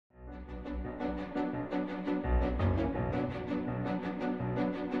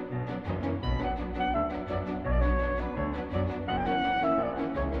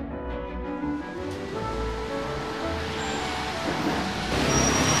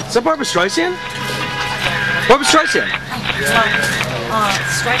Is that Barbara Streisand? Barbara Streisand.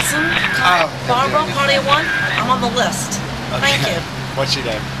 Streisand. Barbara, party of one. I'm on the list. Thank you. What's your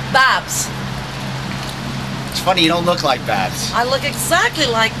name? Babs. It's funny, you don't look like Babs. I look exactly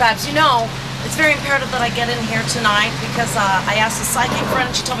like Babs. You know, it's very imperative that I get in here tonight because I asked a psychic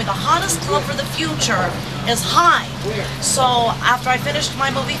friend and she told me the hottest club for the future is Hyde. So after I finished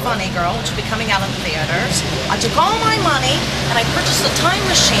my movie Funny Girl, which will be coming out in the theaters, I took all my money and I purchased a time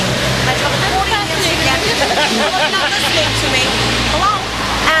machine and I traveled 40 years again. You're not listening to me. Hello?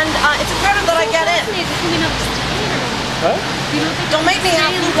 And it's imperative that I get in. Huh? Don't make me have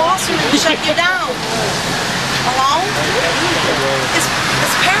Blue Blossom and shut you down. Hello? Is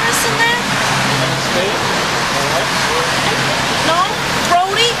Paris in there? No?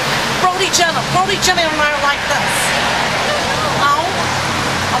 Brody Jenna and I are like this. No?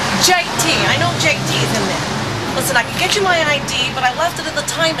 JT. I know JT's in there. Listen, I can get you my ID, but I left it in the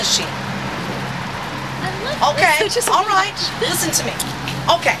time machine. Okay, all right. Listen to me.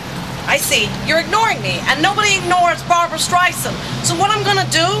 Okay, I see. You're ignoring me, and nobody ignores Barbara Streisand. So what I'm gonna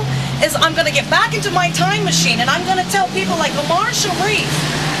do is I'm gonna get back into my time machine, and I'm gonna tell people like Omar Sharif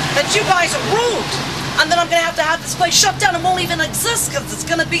that you guys are rude. And then I'm gonna have this place shut down and won't even exist because it's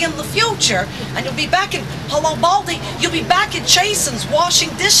gonna be in the future. And you'll be back in, hello Baldy, you'll be back in Chasen's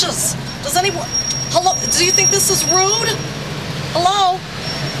washing dishes. Does anyone, hello, do you think this is rude? Hello?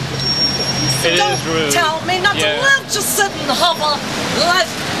 It Don't is rude. tell me not to live, just sit and hover.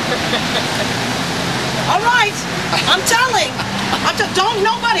 All right, I'm telling. Don't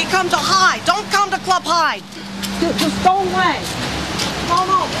nobody come to Hyde. Don't come to Club Hyde. Just go away. Come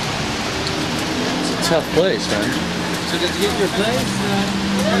on over. It's a tough place, man. So did you get your place?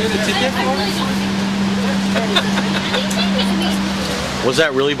 Get a ticket for us? Was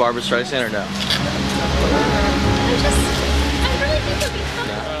that really Barbara Streisand or no?